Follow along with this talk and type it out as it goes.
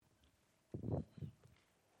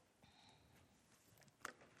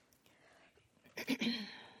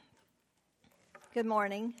Good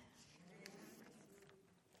morning.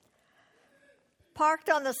 Parked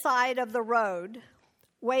on the side of the road,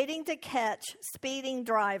 waiting to catch speeding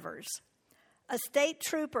drivers. A state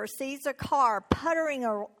trooper sees a car puttering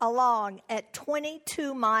along at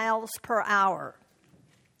 22 miles per hour.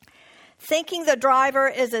 Thinking the driver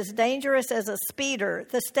is as dangerous as a speeder,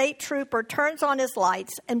 the state trooper turns on his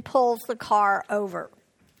lights and pulls the car over.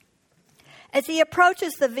 As he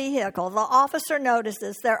approaches the vehicle, the officer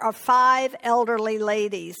notices there are 5 elderly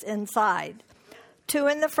ladies inside, 2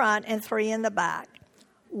 in the front and 3 in the back,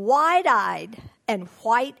 wide-eyed and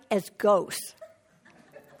white as ghosts.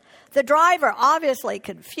 The driver, obviously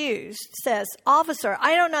confused, says, "Officer,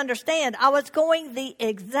 I don't understand. I was going the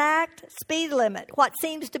exact speed limit. What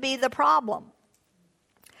seems to be the problem?"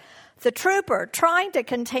 The trooper, trying to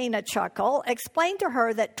contain a chuckle, explained to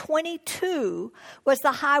her that 22 was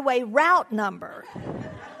the highway route number,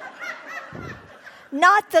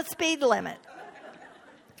 not the speed limit.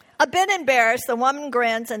 A bit embarrassed, the woman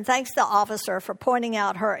grins and thanks the officer for pointing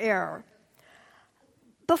out her error.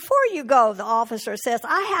 "Before you go," the officer says,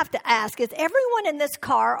 "I have to ask, is everyone in this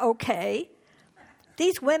car okay?"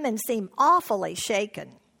 These women seem awfully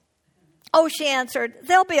shaken. "Oh," she answered,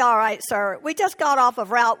 "they'll be all right, sir. We just got off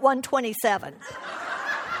of Route 127.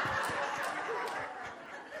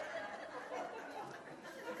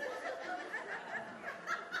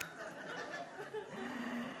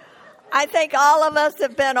 I think all of us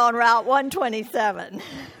have been on Route 127.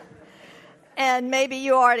 And maybe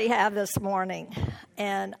you already have this morning.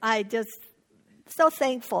 And I just so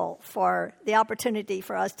thankful for the opportunity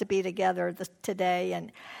for us to be together today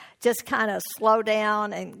and just kind of slow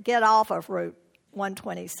down and get off of Route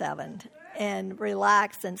 127 and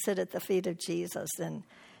relax and sit at the feet of Jesus and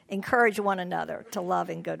encourage one another to love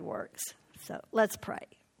and good works. So let's pray.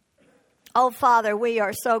 Oh, Father, we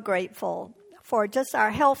are so grateful for just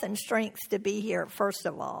our health and strength to be here, first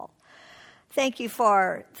of all. Thank you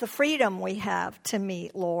for the freedom we have to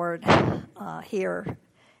meet, Lord, here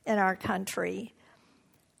in our country.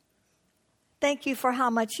 Thank you for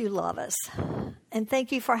how much you love us. And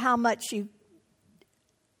thank you for how much you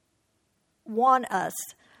want us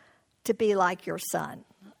to be like your Son.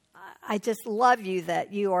 I just love you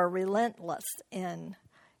that you are relentless in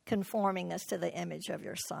conforming us to the image of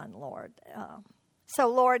your Son, Lord. So,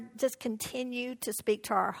 Lord, just continue to speak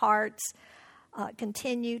to our hearts.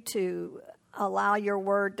 Continue to allow your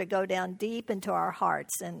word to go down deep into our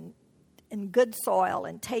hearts and in good soil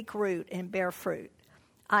and take root and bear fruit.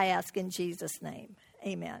 I ask in Jesus' name.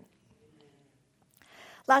 Amen.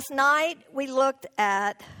 Last night, we looked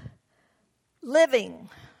at living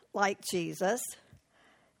like Jesus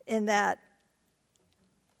in that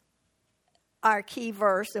our key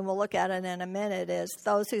verse, and we'll look at it in a minute, is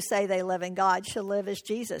those who say they live in God shall live as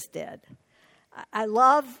Jesus did. I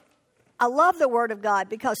love the Word of God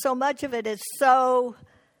because so much of it is so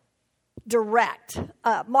direct.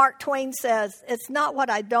 Mark Twain says, "It's not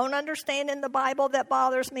what I don't understand in the Bible that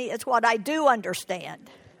bothers me, it's what I do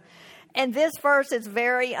understand." And this verse is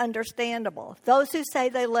very understandable. Those who say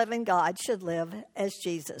they live in God should live as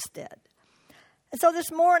Jesus did. And so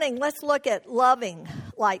this morning, let's look at loving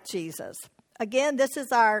like Jesus. Again, this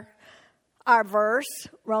is our verse,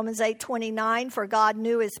 Romans 8:29. For God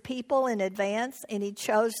knew his people in advance, and he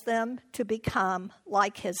chose them to become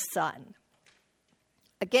like his Son.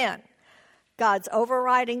 Again, God's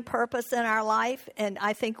overriding purpose in our life, and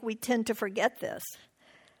I think we tend to forget this.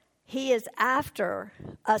 He is after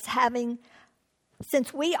us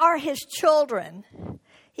since we are his children,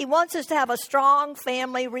 he wants us to have a strong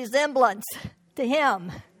family resemblance to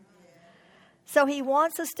him. So he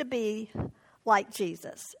wants us to be like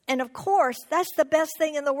Jesus. And of course, that's the best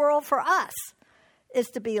thing in the world for us, is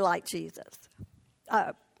to be like Jesus.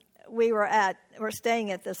 We're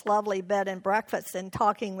staying at this lovely bed and breakfast and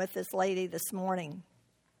talking with this lady this morning.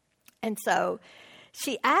 And so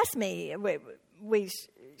she asked me,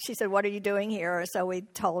 she said, "What are you doing here?" So we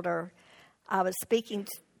told her I was speaking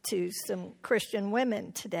to some Christian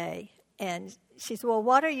women today. And she said, "Well,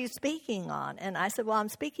 what are you speaking on?" And I said, "Well, I'm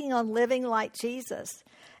speaking on living like Jesus."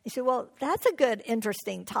 And she said, "Well, that's a good,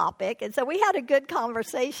 interesting topic." And so we had a good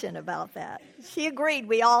conversation about that. She agreed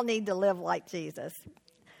we all need to live like Jesus.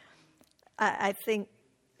 I think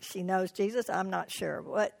she knows Jesus. I'm not sure.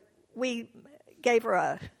 But we gave her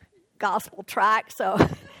a gospel tract, so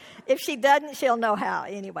if she doesn't, she'll know how.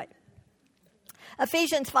 Anyway,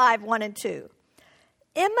 Ephesians 5:1-2.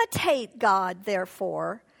 Imitate God,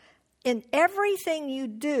 therefore, in everything you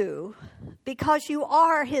do, because you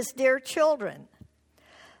are his dear children.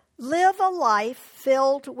 Live a life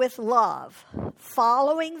filled with love,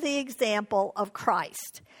 following the example of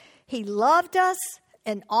Christ. He loved us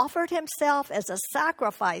and offered himself as a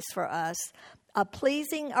sacrifice for us, a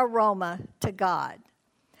pleasing aroma to God.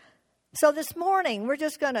 So this morning, we're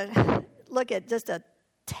just going to look at just a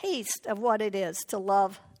taste of what it is to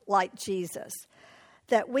love like Jesus,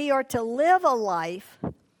 that we are to live a life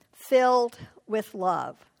filled with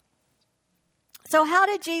love. So how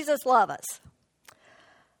did Jesus love us?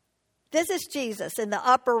 This is Jesus in the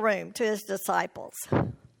upper room to his disciples.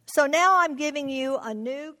 So now I'm giving you a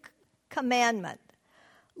new commandment.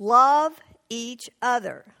 Love each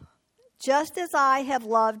other. Just as I have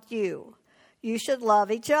loved you, you should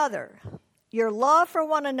love each other. Your love for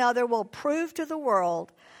one another will prove to the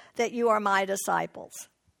world that you are my disciples.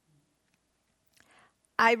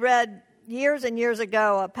 I read years and years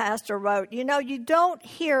ago, a pastor wrote, you don't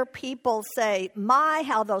hear people say, my,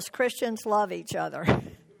 how those Christians love each other.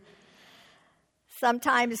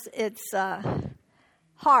 Sometimes it's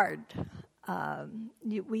hard.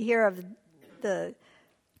 We hear of the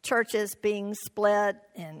churches being split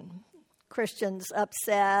and Christians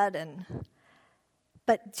upset.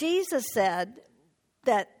 But Jesus said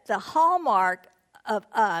that the hallmark of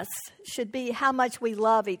us should be how much we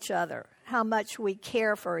love each other, how much we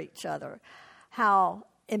care for each other, how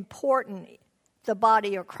important the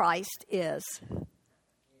body of Christ is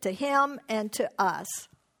to him and to us.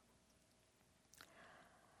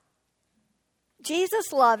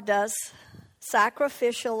 Jesus loved us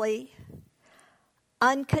sacrificially,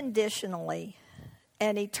 unconditionally,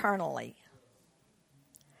 and eternally.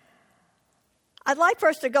 I'd like for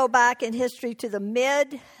us to go back in history to the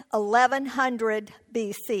mid-1100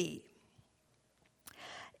 BC.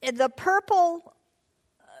 In the purple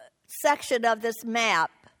section of this map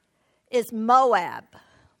is Moab.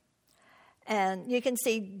 And you can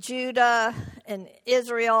see Judah and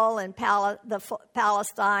Israel and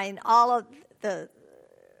Palestine, all of the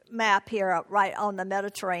map here right on the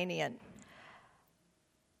Mediterranean.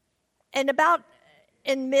 And about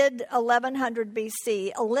in mid-1100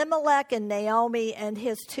 BC, Elimelech and Naomi and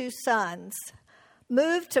his two sons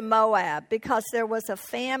moved to Moab because there was a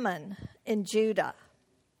famine in Judah.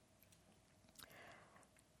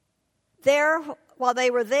 There, while they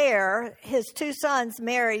were there, his two sons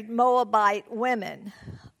married Moabite women,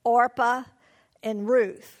 Orpah and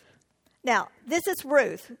Ruth. Now, this is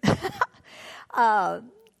Ruth.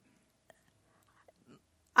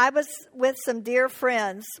 I was with some dear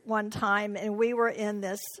friends one time, and we were in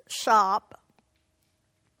this shop,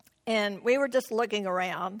 and we were just looking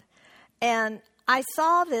around, and I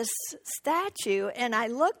saw this statue, and I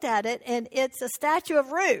looked at it, and it's a statue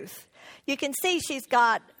of Ruth. You can see she's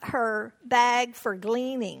got her bag for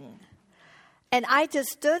gleaning, and I just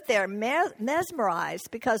stood there mesmerized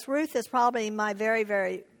because Ruth is probably my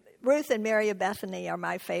Ruth and Mary of Bethany are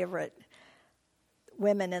my favorite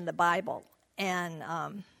women in the Bible. And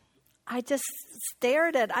I just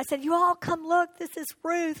stared at it. I said, you all come look. This is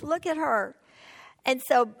Ruth. Look at her. And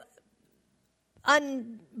so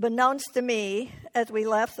unbeknownst to me, as we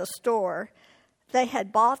left the store, they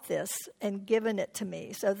had bought this and given it to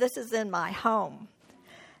me. So this is in my home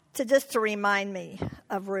to remind me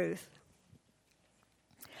of Ruth.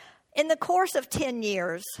 In the course of 10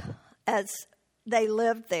 years, as they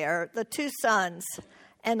lived there, the two sons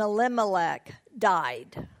and Elimelech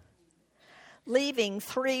died, leaving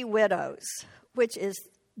 3 widows, which is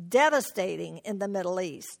devastating in the Middle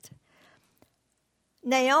East.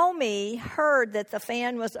 Naomi heard that the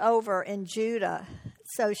famine was over in Judah,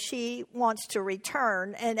 so she wants to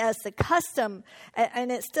return. And as the custom,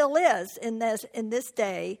 and it still is in this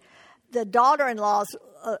day, the daughter-in-laws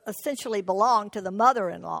essentially belong to the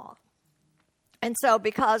mother-in-law. And so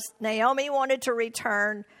because Naomi wanted to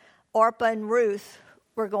return, Orpah and Ruth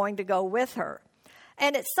were going to go with her.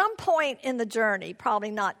 And at some point in the journey, probably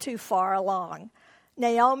not too far along,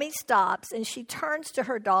 Naomi stops and she turns to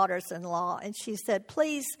her daughters-in-law and she said,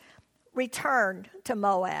 please return to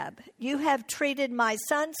Moab. You have treated my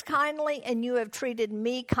sons kindly and you have treated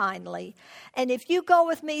me kindly. And if you go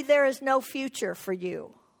with me, there is no future for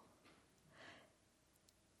you.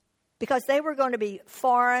 Because they were going to be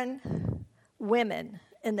foreign women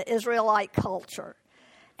in the Israelite culture.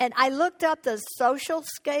 And I looked up the social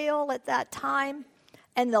scale at that time.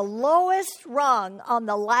 And the lowest rung on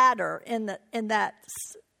the ladder in that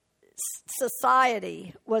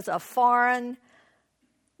society was a foreign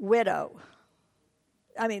widow.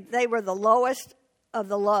 I mean, they were the lowest of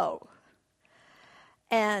the low.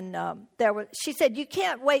 And she said, you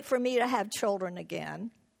can't wait for me to have children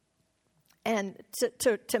again and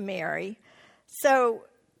to marry. So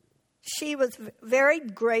she was very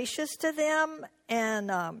gracious to them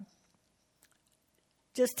and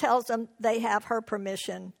just tells them they have her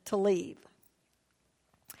permission to leave.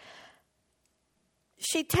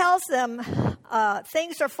 she tells them,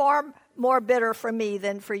 things are far more bitter for me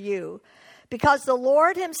than for you, because the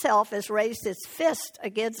Lord himself has raised his fist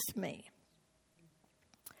against me.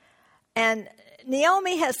 And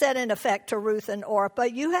Naomi has said, in effect, to Ruth and Orpah,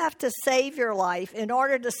 you have to save your life. In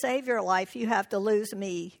order to save your life, you have to lose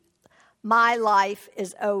me. My life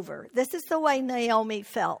is over. This is the way Naomi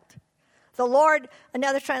felt. The Lord,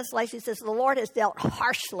 another translation says, the Lord has dealt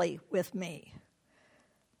harshly with me.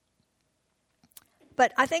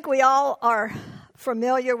 But I think we all are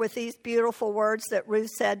familiar with these beautiful words that Ruth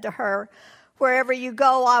said to her. Wherever you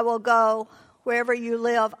go, I will go. Wherever you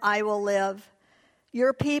live, I will live.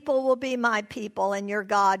 Your people will be my people, and your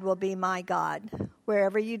God will be my God.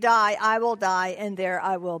 Wherever you die, I will die, and there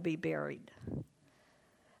I will be buried.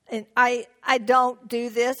 And I don't do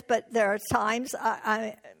this, but there are times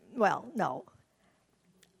I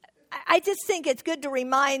just think it's good to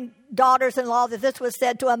remind daughters-in-law that this was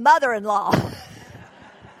said to a mother-in-law.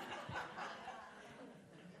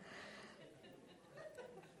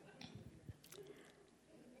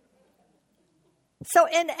 So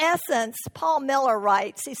in essence, Paul Miller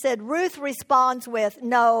writes, he said, Ruth responds with,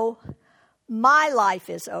 no, my life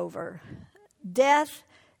is over. Death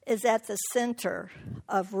is at the center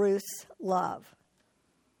of Ruth's love.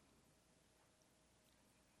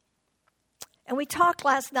 And we talked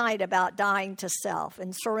last night about dying to self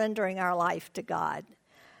and surrendering our life to God.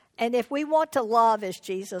 And if we want to love as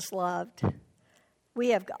Jesus loved,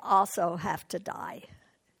 we also have to die,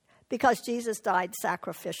 because Jesus died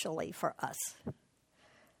sacrificially for us.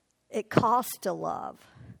 It costs to love.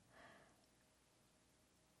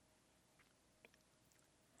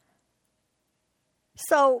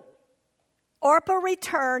 So Orpah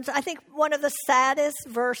returns. I think one of the saddest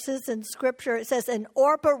verses in Scripture, it says, and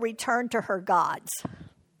Orpah returned to her gods.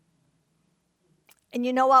 And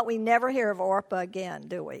you know what? We never hear of Orpah again,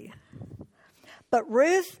 do we? But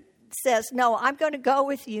Ruth says, no, I'm going to go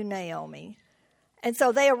with you, Naomi. And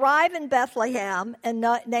so they arrive in Bethlehem, and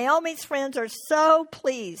Naomi's friends are so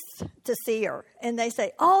pleased to see her. And they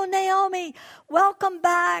say, oh, Naomi, welcome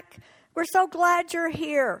back. We're so glad you're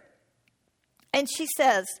here. And she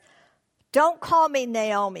says, don't call me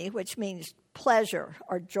Naomi, which means pleasure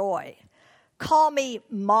or joy. Call me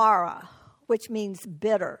Mara, which means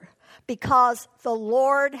bitter, because the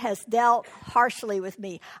Lord has dealt harshly with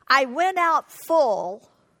me. I went out full,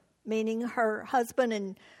 meaning her husband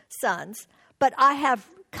and sons, but I have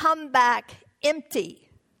come back empty.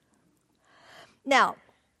 Now,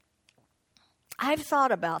 I've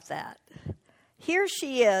thought about that. Here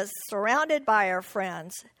she is, surrounded by her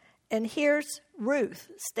friends, and here's Ruth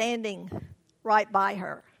standing right by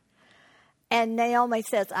her. And Naomi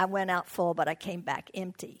says, I went out full, but I came back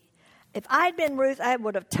empty. If I'd been Ruth, I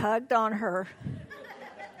would have tugged on her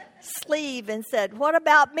sleeve and said, what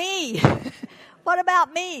about me? What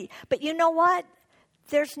about me? But you know what?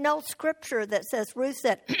 There's no scripture that says Ruth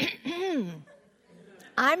said,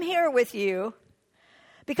 I'm here with you.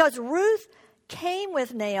 Because Ruth came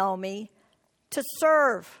with Naomi to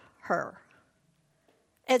serve her.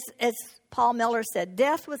 As Paul Miller said,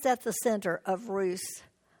 death was at the center of Ruth's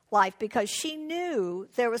life because she knew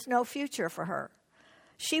there was no future for her.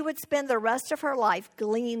 She would spend the rest of her life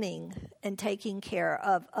gleaning and taking care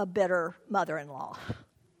of a bitter mother-in-law.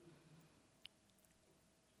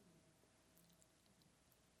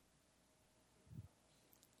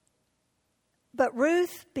 But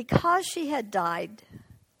Ruth, because she had died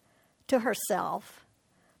to herself,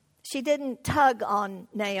 she didn't tug on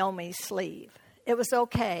Naomi's sleeve. It was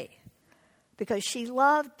okay because she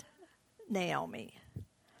loved Naomi.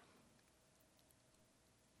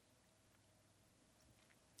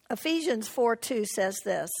 Ephesians 4:2 says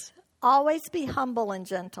this, always be humble and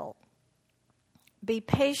gentle. Be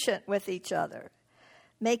patient with each other,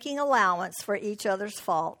 making allowance for each other's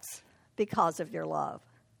faults because of your love.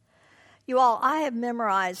 You all, I have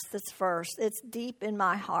memorized this verse. It's deep in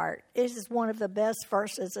my heart. It is one of the best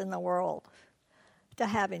verses in the world to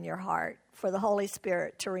have in your heart, for the Holy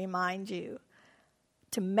Spirit to remind you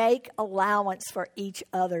to make allowance for each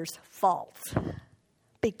other's faults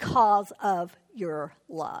because of your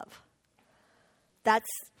love.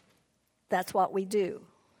 That's what we do.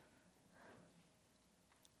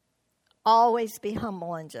 Always be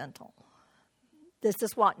humble and gentle. This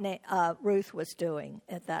is what Ruth was doing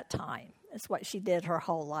at that time. It's what she did her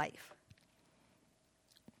whole life.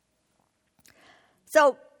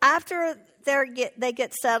 So after they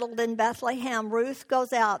get settled in Bethlehem, Ruth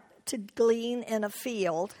goes out to glean in a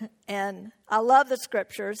field. And I love the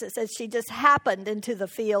scriptures. It says she just happened into the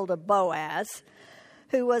field of Boaz,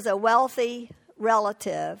 who was a wealthy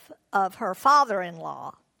relative of her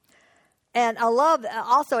father-in-law. And I love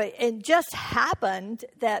also, it just happened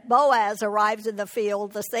that Boaz arrives in the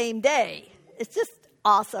field the same day. It's just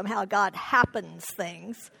awesome how God happens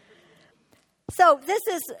things. So this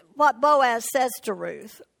is what Boaz says to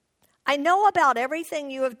Ruth. I know about everything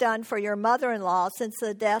you have done for your mother-in-law since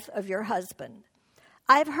the death of your husband.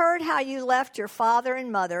 I've heard how you left your father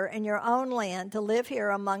and mother and your own land to live here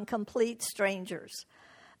among complete strangers.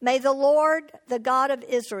 May the Lord, the God of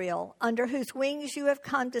Israel, under whose wings you have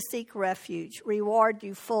come to seek refuge, reward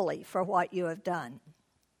you fully for what you have done.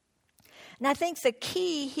 And I think the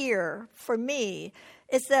key here for me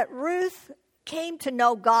is that Ruth came to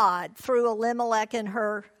know God through Elimelech and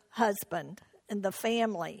her husband and the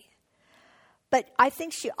family. But I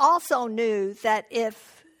think she also knew that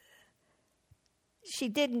if she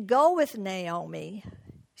didn't go with Naomi,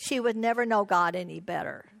 she would never know God any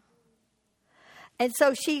better. And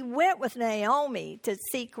so she went with Naomi to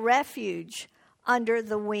seek refuge under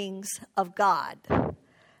the wings of God.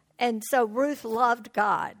 And so Ruth loved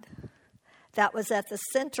God. That was at the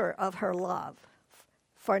center of her love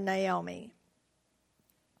for Naomi.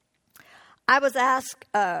 I was asked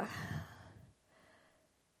to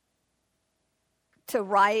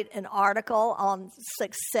write an article on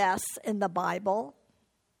success in the Bible.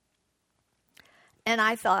 And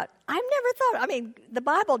I thought, the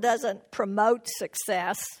Bible doesn't promote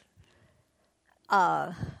success.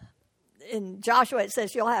 In Joshua, it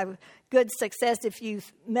says you'll have good success if you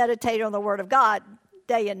meditate on the Word of God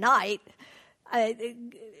day and night.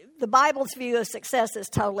 The Bible's view of success is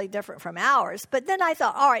totally different from ours. But then I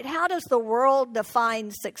thought, all right, how does the world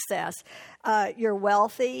define success? You're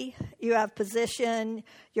wealthy, you have position,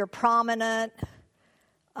 you're prominent,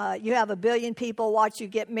 you have 1 billion people watch you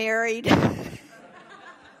get married.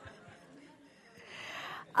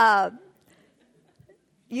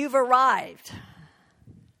 You've arrived.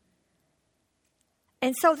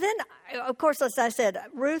 And so then, of course, as I said,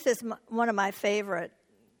 Ruth is one of my favorite.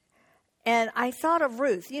 And I thought of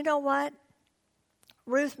Ruth. You know what?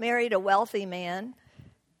 Ruth married a wealthy man.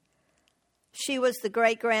 She was the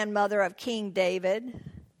great-grandmother of King David.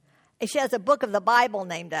 And she has a book of the Bible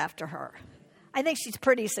named after her. I think she's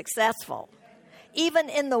pretty successful, even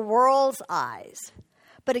in the world's eyes.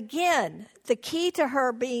 But again, the key to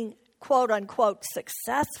her being, quote-unquote,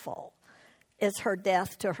 successful is her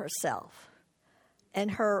death to herself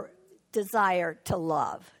and her desire to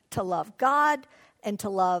love God and to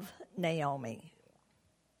love Naomi.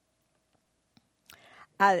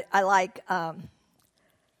 I like,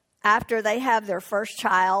 after they have their first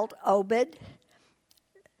child, Obed,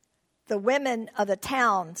 the women of the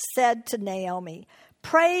town said to Naomi,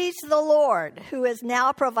 "Praise the Lord, who has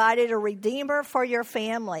now provided a redeemer for your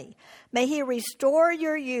family. May he restore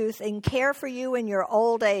your youth and care for you in your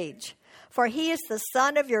old age. For he is the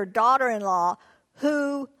son of your daughter-in-law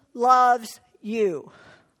who loves you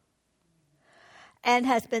and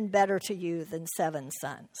has been better to you than 7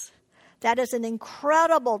 sons." That is an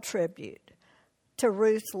incredible tribute to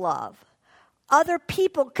Ruth's love. Other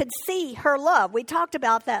people could see her love. We talked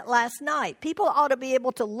about that last night. People ought to be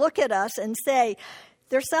able to look at us and say,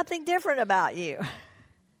 there's something different about you.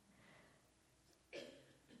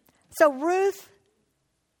 So Ruth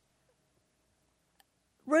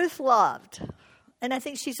loved. And I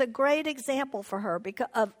think she's a great example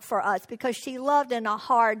for us because she loved in a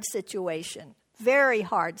hard situation, very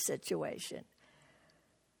hard situation.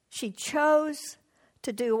 She chose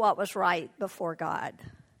to do what was right before God,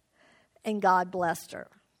 and God blessed her.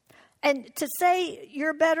 And to say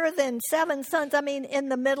you're better than 7 sons, in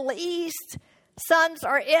the Middle East, sons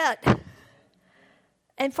are it.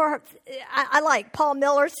 And I like Paul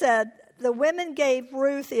Miller said, the women gave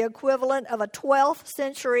Ruth the equivalent of a 12th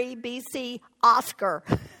century BC Oscar.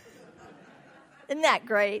 Isn't that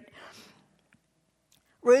great?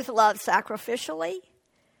 Ruth loved sacrificially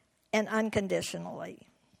and unconditionally.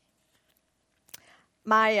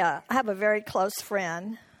 I have a very close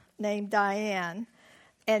friend named Diane,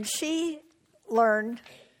 and she learned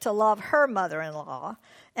to love her mother-in-law.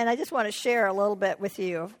 And I just want to share a little bit with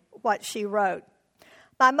you of what she wrote.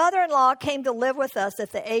 My mother-in-law came to live with us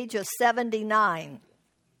at the age of 79.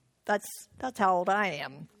 That's how old I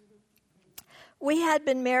am. We had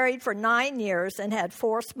been married for 9 years and had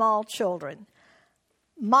 4 small children.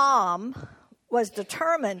 Mom was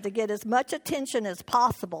determined to get as much attention as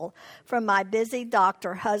possible from my busy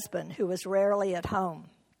doctor husband, who was rarely at home.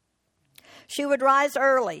 She would rise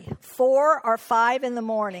early, 4 or 5 in the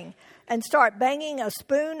morning, and start banging a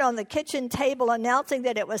spoon on the kitchen table, announcing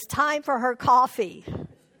that it was time for her coffee.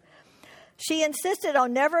 She insisted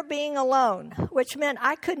on never being alone, which meant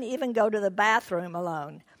I couldn't even go to the bathroom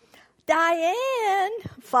alone. Diane,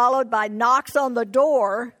 followed by knocks on the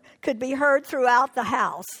door, could be heard throughout the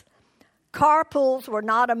house. Carpools were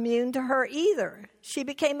not immune to her either. She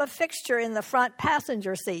became a fixture in the front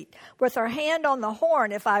passenger seat, with her hand on the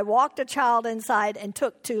horn if I walked a child inside and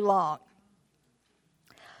took too long.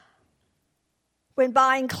 When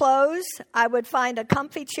buying clothes, I would find a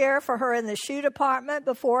comfy chair for her in the shoe department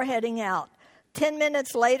before heading out. 10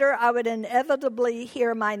 minutes later, I would inevitably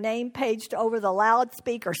hear my name paged over the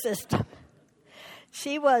loudspeaker system.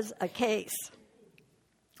 She was a case.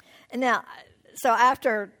 And now, so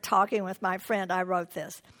after talking with my friend, I wrote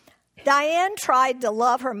this. Diane tried to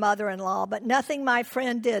love her mother-in-law, but nothing my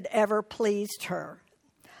friend did ever pleased her.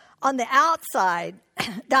 On the outside,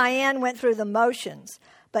 Diane went through the motions,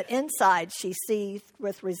 but inside she seethed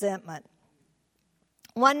with resentment.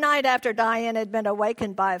 One night after Diane had been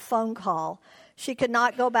awakened by a phone call, she could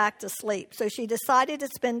not go back to sleep, so she decided to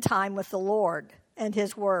spend time with the Lord and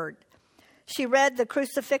His Word. She read the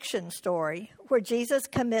crucifixion story where Jesus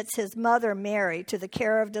commits his mother, Mary, to the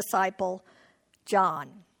care of disciple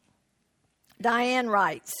John. Diane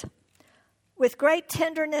writes, with great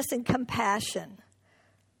tenderness and compassion,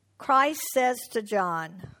 Christ says to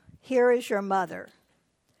John, "Here is your mother."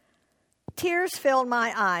 Tears filled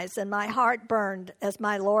my eyes and my heart burned as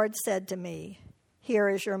my Lord said to me, "Here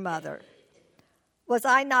is your mother." Was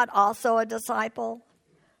I not also a disciple?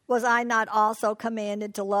 Was I not also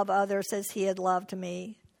commanded to love others as He had loved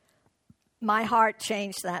me? My heart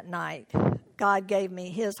changed that night. God gave me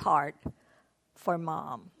His heart for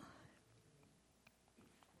Mom.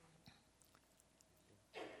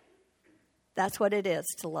 That's what it is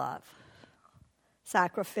to love,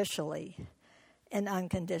 sacrificially and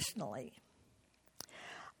unconditionally.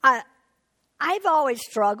 I've always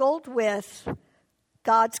struggled with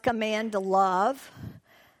God's command to love.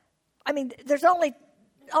 I mean, there's only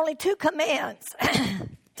two commands,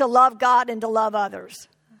 to love God and to love others.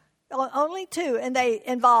 Only two, and they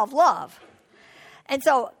involve love. And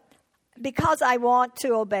so, because I want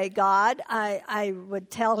to obey God, I would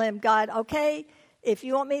tell Him, God, okay, if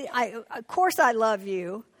you want me, of course I love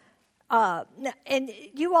you. And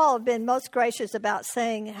you all have been most gracious about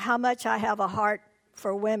saying how much I have a heart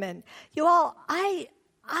for women. You all, I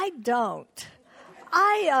don't.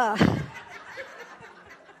 I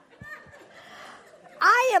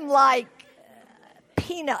am like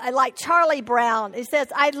Peanut, like Charlie Brown. He says,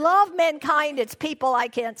 I love mankind, it's people I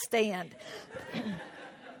can't stand.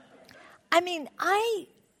 I mean, I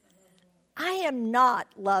am not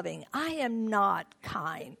loving. I am not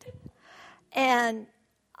kind. And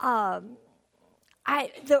the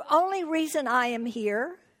only reason I am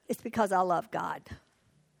here is because I love God.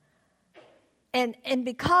 And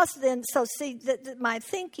because then, so see, my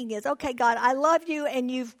thinking is, okay, God, I love you and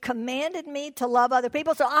you've commanded me to love other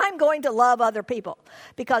people, so I'm going to love other people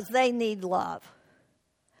because they need love.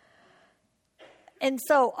 And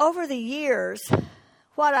so over the years,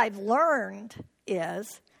 what I've learned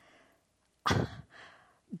is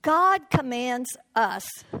God commands us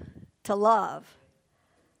to love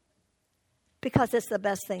because it's the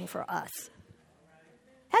best thing for us.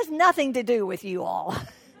 It has nothing to do with you all.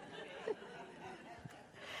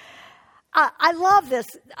 I love this.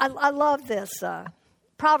 I love this.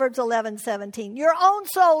 Proverbs 11:17. Your own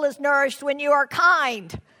soul is nourished when you are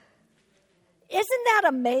kind. Isn't that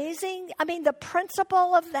amazing? I mean, the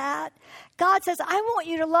principle of that. God says, I want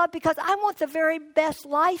you to love because I want the very best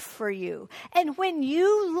life for you. And when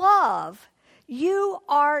you love, you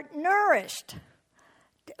are nourished.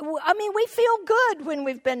 I mean, we feel good when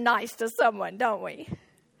we've been nice to someone, don't we?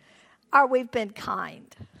 Or we've been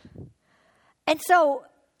kind. And so,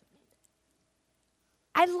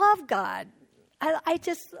 I love God. I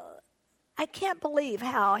can't believe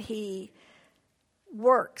how He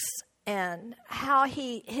works and how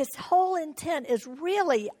His whole intent is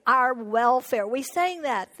really our welfare. We sang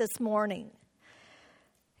that this morning.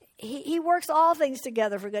 He works all things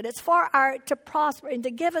together for good. It's for to prosper and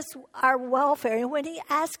to give us our welfare. And when He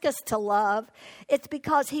asks us to love, it's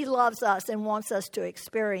because He loves us and wants us to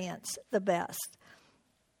experience the best.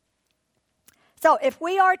 So if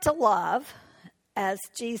we are to love as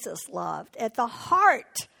Jesus loved, at the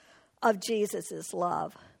heart of Jesus'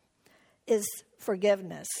 love is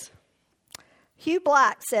forgiveness. Hugh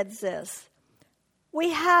Black said this,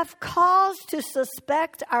 we have cause to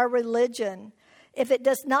suspect our religion if it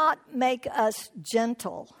does not make us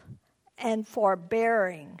gentle and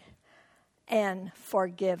forbearing and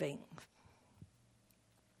forgiving.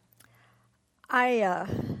 I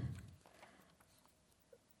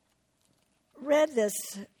read this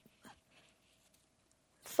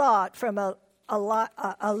thought from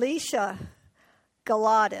Alicia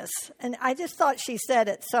Galatis, and I just thought she said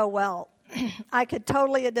it so well. I could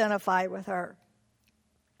totally identify with her.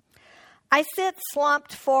 I sit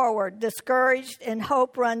slumped forward, discouraged, and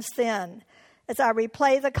hope runs thin as I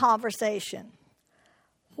replay the conversation.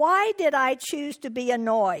 Why did I choose to be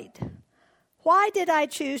annoyed? Why did I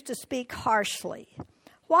choose to speak harshly?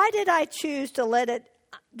 Why did I choose to let it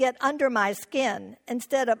get under my skin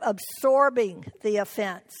instead of absorbing the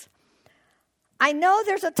offense? I know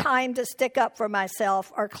there's a time to stick up for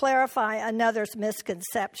myself or clarify another's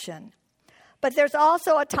misconception, but there's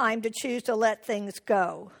also a time to choose to let things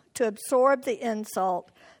go, to absorb the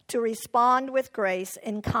insult, to respond with grace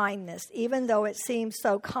and kindness, even though it seems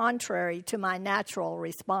so contrary to my natural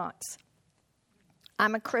response.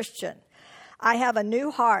 I'm a Christian. I have a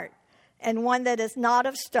new heart, and one that is not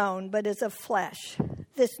of stone, but is of flesh.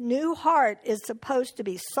 This new heart is supposed to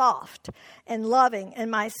be soft and loving,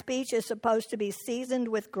 and my speech is supposed to be seasoned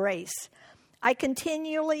with grace. I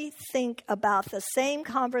continually think about the same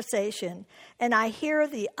conversation, and I hear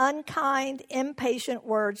the unkind, impatient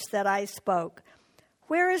words that I spoke.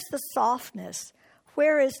 Where is the softness?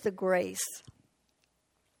 Where is the grace?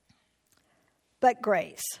 But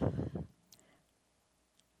grace.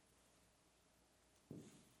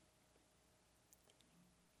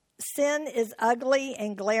 Sin is ugly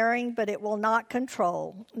and glaring, but it will not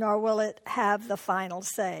control, nor will it have the final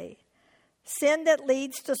say. Sin that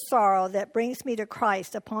leads to sorrow, that brings me to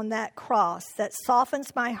Christ upon that cross, that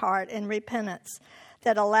softens my heart in repentance,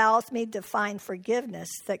 that allows me to find forgiveness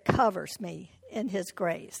that covers me in His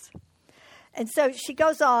grace. And so she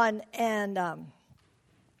goes on and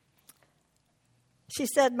she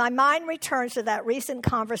said, my mind returns to that recent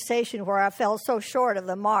conversation where I fell so short of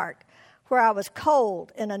the mark, where I was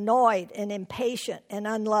cold and annoyed and impatient and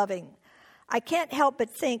unloving. I can't help but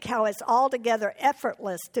think how it's altogether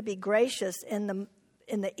effortless to be gracious in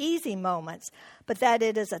the easy moments, but that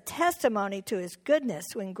it is a testimony to His goodness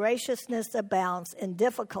when graciousness abounds in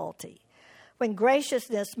difficulty, when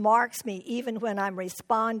graciousness marks me even when I'm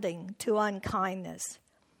responding to unkindness.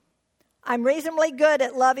 I'm reasonably good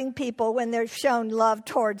at loving people when they're shown love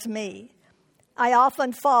towards me. I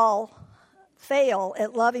often fail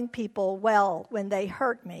at loving people well when they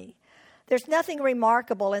hurt me. There's nothing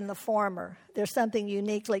remarkable in the former. There's something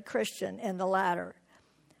uniquely Christian in the latter.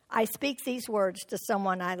 I speak these words to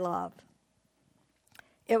someone I love.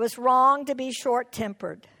 It was wrong to be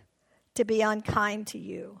short-tempered, to be unkind to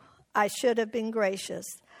you. I should have been gracious.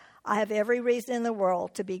 I have every reason in the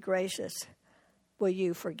world to be gracious. Will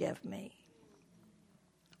you forgive me?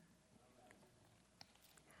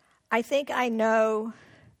 I think I know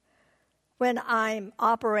when I'm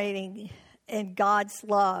operating in God's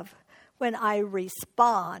love, when I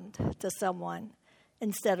respond to someone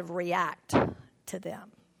instead of react to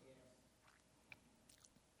them.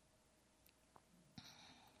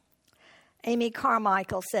 Amy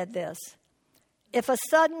Carmichael said this, if a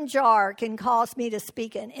sudden jar can cause me to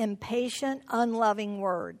speak an impatient, unloving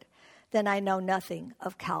word, then I know nothing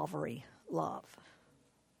of Calvary love.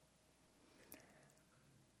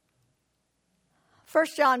 1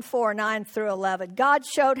 John 4, 9 through 11. God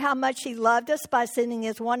showed how much He loved us by sending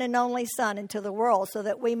His one and only Son into the world so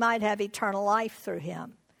that we might have eternal life through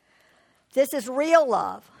Him. This is real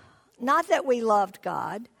love. Not that we loved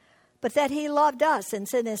God, but that He loved us and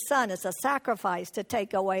sent His Son as a sacrifice to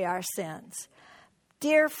take away our sins.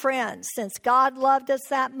 Dear friends, since God loved us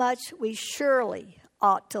that much, we surely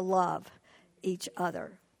ought to love each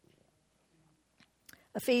other.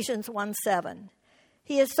 Ephesians 1:7.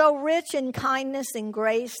 He is so rich in kindness and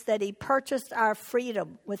grace that He purchased our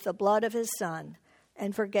freedom with the blood of His Son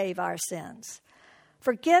and forgave our sins.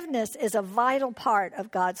 Forgiveness is a vital part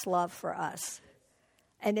of God's love for us.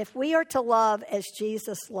 And if we are to love as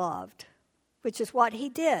Jesus loved, which is what He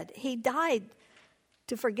did, He died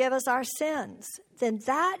to forgive us our sins, then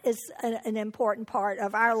that is an important part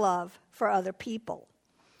of our love for other people.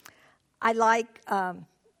 I like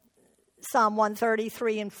Psalm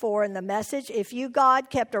 133 and 4 in the Message. If you,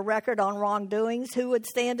 God, kept a record on wrongdoings, who would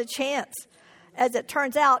stand a chance? As it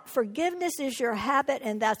turns out, forgiveness is your habit,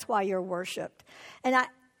 and that's why you're worshipped. And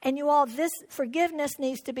you all, this forgiveness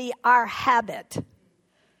needs to be our habit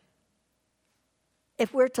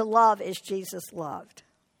if we're to love as Jesus loved.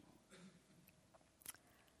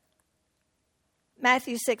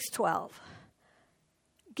 Matthew 6:12.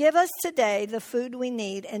 Give us today the food we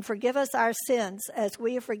need, and forgive us our sins as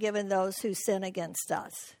we have forgiven those who sin against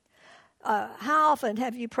us. How often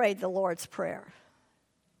have you prayed the Lord's Prayer?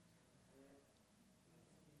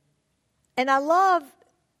 And I love,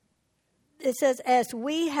 it says, as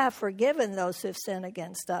we have forgiven those who have sinned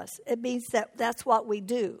against us. It means that that's what we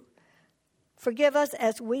do. Forgive us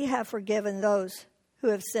as we have forgiven those who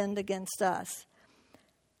have sinned against us.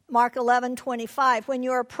 Mark 11:25, when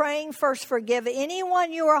you are praying, first forgive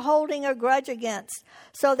anyone you are holding a grudge against,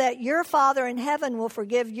 so that your Father in heaven will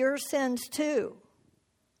forgive your sins too.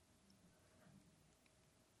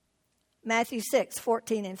 Matthew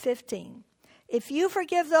 6:14 and 15. If you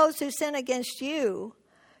forgive those who sin against you,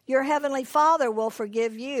 your heavenly Father will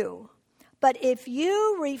forgive you. But if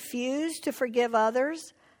you refuse to forgive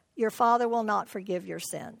others, your Father will not forgive your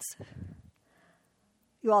sins.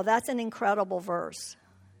 You all, that's an incredible verse.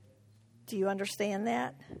 Do you understand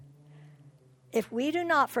that? If we do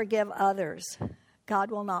not forgive others, God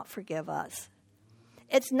will not forgive us.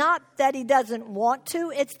 It's not that he doesn't want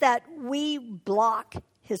to, it's that we block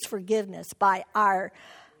his forgiveness by our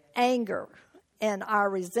anger and our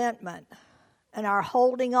resentment and our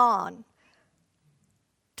holding on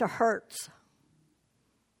to hurts.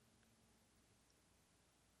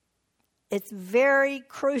 It's very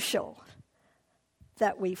crucial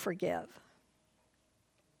that we forgive.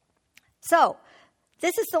 So,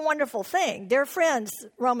 this is the wonderful thing. Dear friends,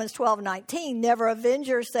 Romans 12:19, never avenge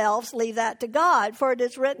yourselves, leave that to God. For it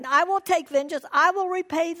is written, I will take vengeance, I will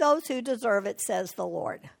repay those who deserve it, says the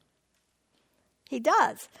Lord. He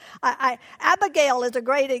does. Abigail is a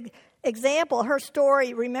great example. Her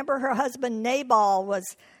story, remember her husband Nabal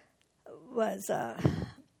was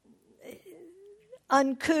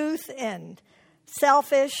uncouth and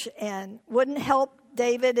selfish and wouldn't help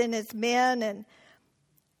David and his men, and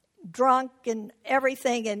drunk and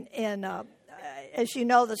everything, and as you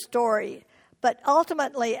know the story. But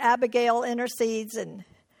ultimately, Abigail intercedes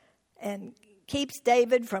and keeps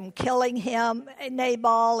David from killing him,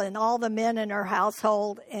 Nabal, and all the men in her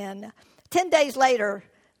household. And 10 days later,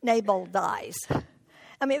 Nabal dies.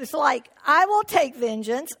 I mean, it was like, I will take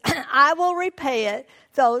vengeance. I will repay it,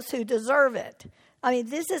 those who deserve it. I mean,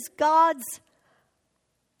 this is God's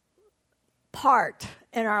part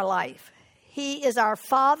in our life. He is our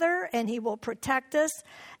Father, and he will protect us,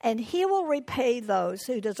 and he will repay those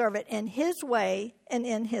who deserve it in his way and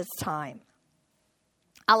in his time.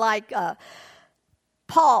 I like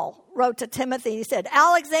Paul wrote to Timothy. He said,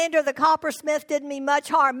 Alexander the coppersmith did me much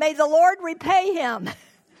harm. May the Lord repay him.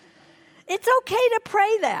 It's okay to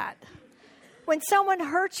pray that when someone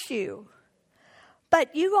hurts you.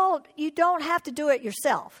 But you don't have to do it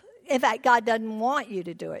yourself. In fact, God doesn't want you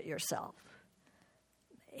to do it yourself.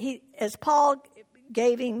 As Paul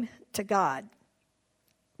gave him to God.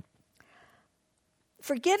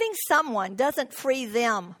 Forgiving someone doesn't free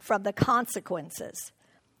them from the consequences,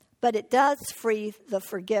 but it does free the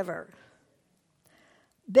forgiver.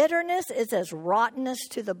 Bitterness is as rottenness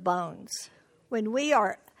to the bones. When we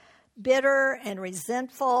are bitter and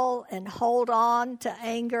resentful and hold on to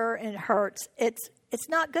anger and hurts, it's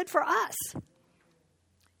not good for us.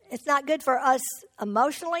 It's not good for us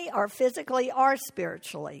emotionally or physically or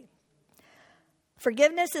spiritually.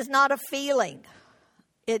 Forgiveness is not a feeling.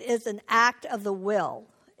 It is an act of the will.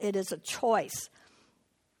 It is a choice.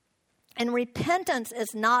 And repentance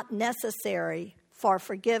is not necessary for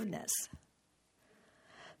forgiveness.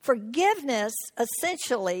 Forgiveness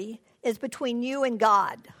essentially is between you and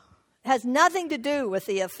God. It has nothing to do with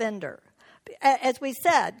the offender. As we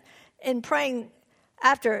said in praying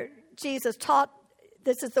after Jesus taught,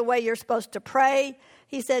 this is the way you're supposed to pray.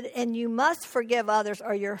 He said, and you must forgive others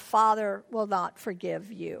or your Father will not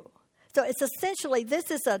forgive you. So it's essentially, this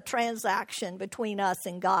is a transaction between us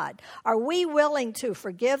and God. Are we willing to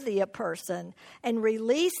forgive the person and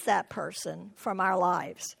release that person from our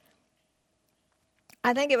lives?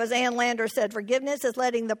 I think it was Ann Lander said, forgiveness is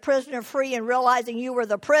letting the prisoner free and realizing you were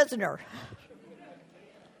the prisoner.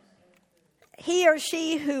 He or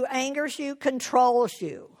she who angers you controls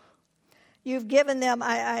you. You've given them,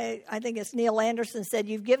 I think it's Neil Anderson said,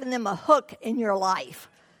 you've given them a hook in your life.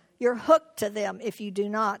 You're hooked to them if you do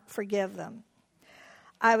not forgive them.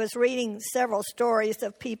 I was reading several stories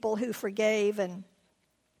of people who forgave, and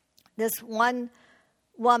this one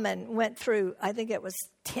woman went through, I think it was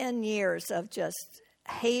 10 years of just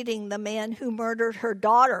hating the man who murdered her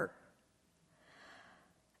daughter.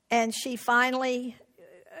 And she finally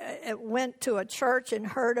went to a church and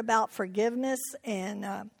heard about forgiveness,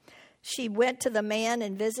 and she went to the man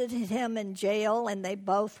and visited him in jail, and they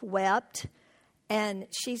both wept. And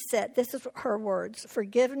she said, this is her words,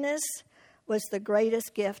 forgiveness was the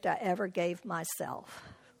greatest gift I ever gave myself.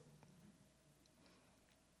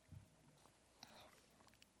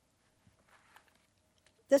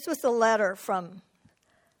 This was a letter from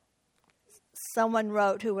someone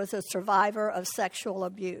wrote who was a survivor of sexual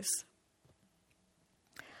abuse.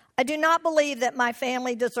 I do not believe that my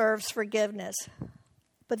family deserves forgiveness,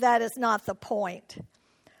 but that is not the point.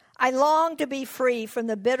 I long to be free from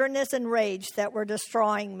the bitterness and rage that were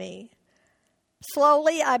destroying me.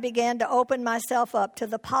 Slowly, I began to open myself up to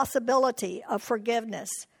the possibility of forgiveness,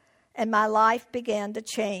 and my life began to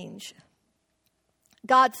change.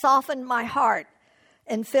 God softened my heart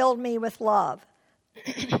and filled me with love.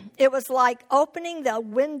 It was like opening the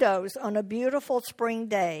windows on a beautiful spring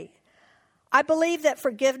day. I believe that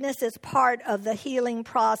forgiveness is part of the healing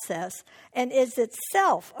process and is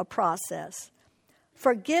itself a process.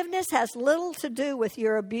 Forgiveness has little to do with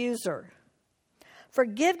your abuser.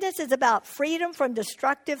 Forgiveness is about freedom from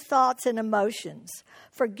destructive thoughts and emotions.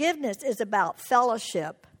 Forgiveness is about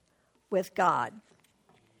fellowship with God.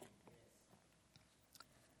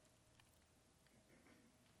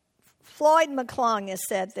 Floyd McClung has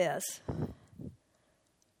said this.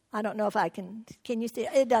 I don't know if I can you see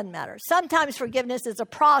it? It doesn't matter. Sometimes forgiveness is a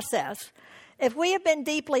process. If we have been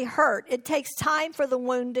deeply hurt, it takes time for the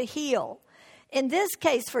wound to heal. In this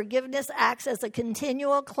case, forgiveness acts as a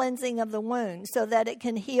continual cleansing of the wound so that it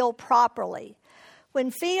can heal properly.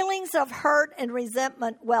 When feelings of hurt and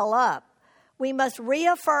resentment well up, we must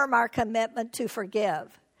reaffirm our commitment to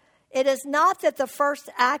forgive. It is not that the first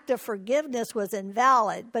act of forgiveness was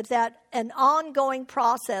invalid, but that an ongoing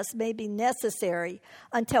process may be necessary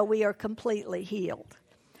until we are completely healed.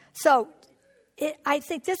 So I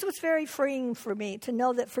think this was very freeing for me to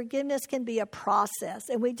know that forgiveness can be a process,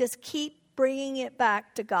 and we just keep bringing it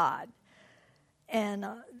back to God. And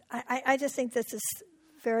I just think this is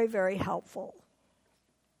very, very helpful.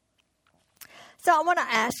 So I want to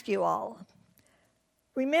ask you all,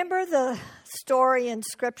 remember the story in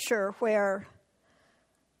Scripture where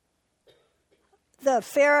the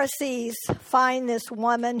Pharisees find this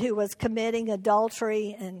woman who was committing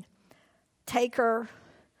adultery and take her,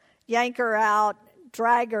 yank her out,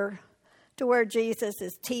 drag her to where Jesus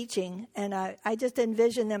is teaching. And I just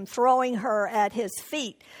envision them throwing her at his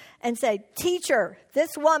feet and say, "Teacher, this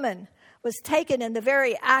woman was taken in the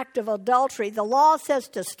very act of adultery. The law says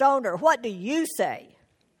to stone her. What do you say?"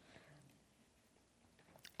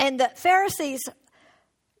 And the Pharisees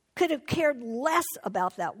could have cared less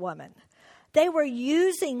about that woman. They were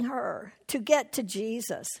using her to get to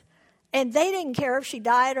Jesus. And they didn't care if she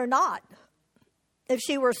died or not, if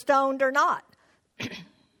she were stoned or not.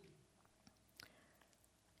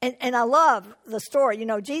 And I love the story. You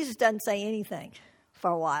know, Jesus doesn't say anything for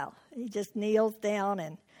a while. He just kneels down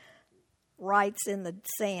and writes in the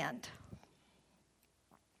sand.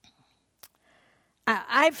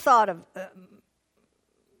 I've thought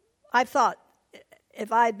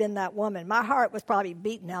if I had been that woman, my heart was probably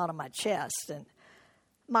beating out of my chest and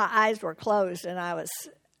my eyes were closed and I was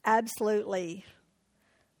absolutely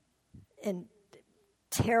in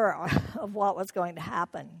terror of what was going to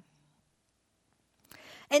happen.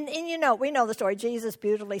 And you know, we know the story. Jesus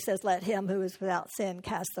beautifully says, "Let him who is without sin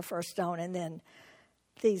cast the first stone." And then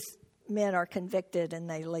these men are convicted and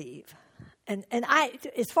they leave. And I,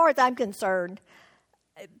 as far as I'm concerned,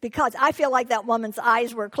 because I feel like that woman's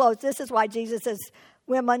eyes were closed. This is why Jesus says,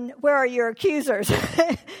 "Women, where are your accusers?"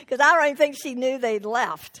 Because I don't even think she knew they'd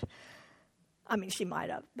left. I mean, she might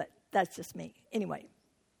have, but that's just me. Anyway.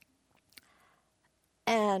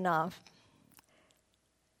 And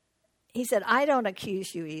he said, "I don't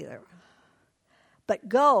accuse you either, but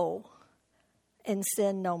go and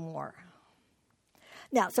sin no more."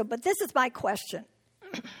 Now, but this is my question.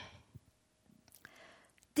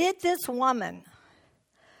 Did this woman,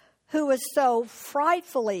 who was so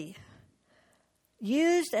frightfully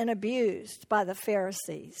used and abused by the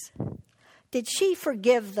Pharisees, did she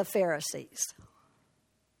forgive the Pharisees?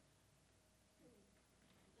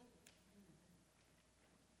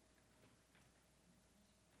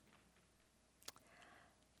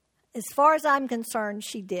 As far as I'm concerned,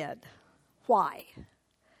 she did. Why?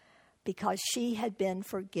 Because she had been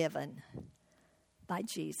forgiven by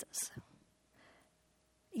Jesus.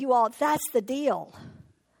 You all, that's the deal.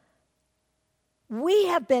 We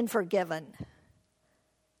have been forgiven.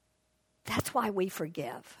 That's why we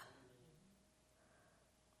forgive.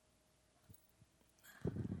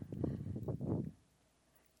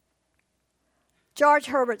 George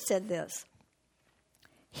Herbert said this: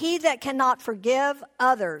 "He that cannot forgive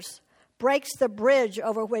others breaks the bridge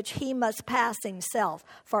over which he must pass himself,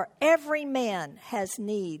 for every man has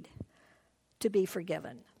need to be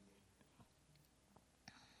forgiven."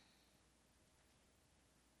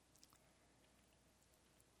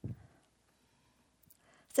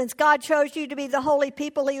 Since God chose you to be the holy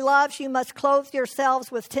people he loves, you must clothe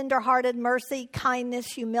yourselves with tender-hearted mercy,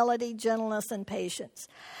 kindness, humility, gentleness, and patience.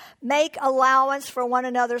 Make allowance for one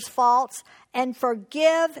another's faults and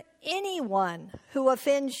forgive anyone who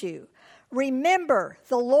offends you. Remember,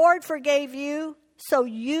 the Lord forgave you, so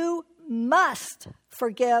you must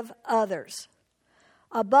forgive others.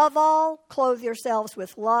 Above all, clothe yourselves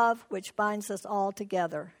with love, which binds us all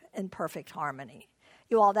together in perfect harmony.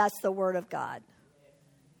 You all, that's the word of God.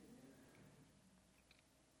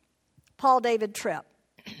 Paul David Tripp.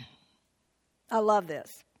 I love this.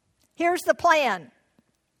 Here's the plan.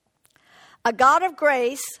 A God of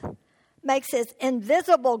grace makes his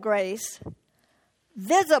invisible grace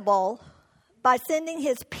visible by sending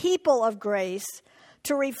his people of grace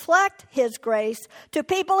to reflect his grace to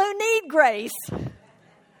people who need grace.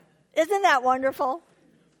 Isn't that wonderful?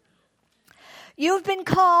 You've been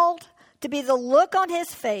called to be the look on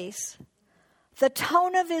his face, the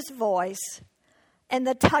tone of his voice, and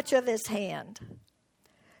the touch of his hand.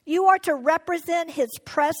 You are to represent his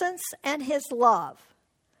presence and his love.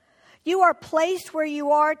 You are placed where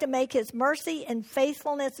you are to make his mercy and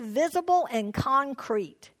faithfulness visible and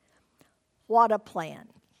concrete. What a plan.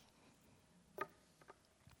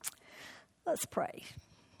 Let's pray.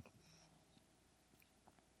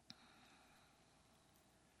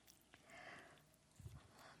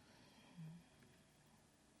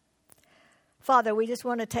 Father, we just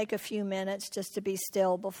want to take a few minutes just to be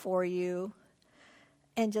still before you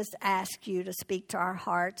and just ask you to speak to our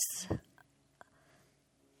hearts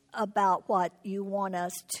about what you want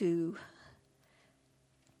us to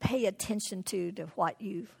pay attention to what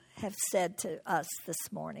you have said to us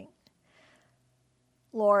this morning.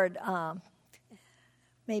 Lord,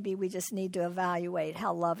 maybe we just need to evaluate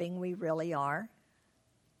how loving we really are,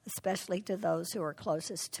 especially to those who are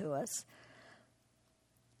closest to us.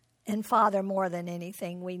 And Father, more than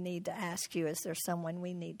anything, we need to ask you, is there someone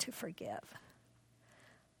we need to forgive?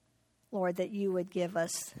 Lord, that you would give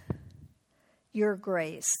us your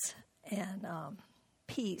grace and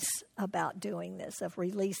peace about doing this, of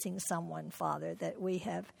releasing someone, Father, that we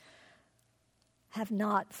have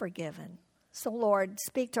not forgiven. So, Lord,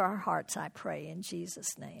 speak to our hearts, I pray, in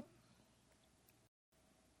Jesus' name.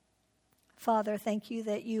 Father, thank you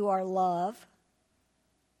that you are love.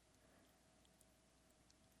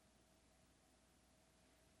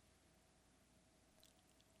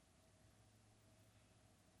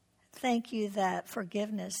 Thank you that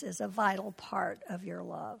forgiveness is a vital part of your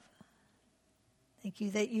love. Thank you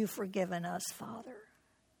that you've forgiven us, Father.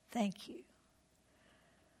 Thank you.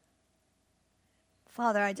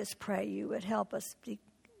 Father, I just pray you would help us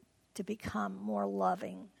to become more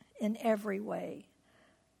loving in every way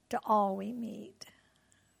to all we meet.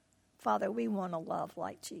 Father, we want to love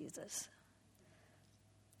like Jesus.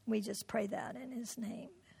 We just pray that in his name.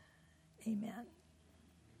 Amen.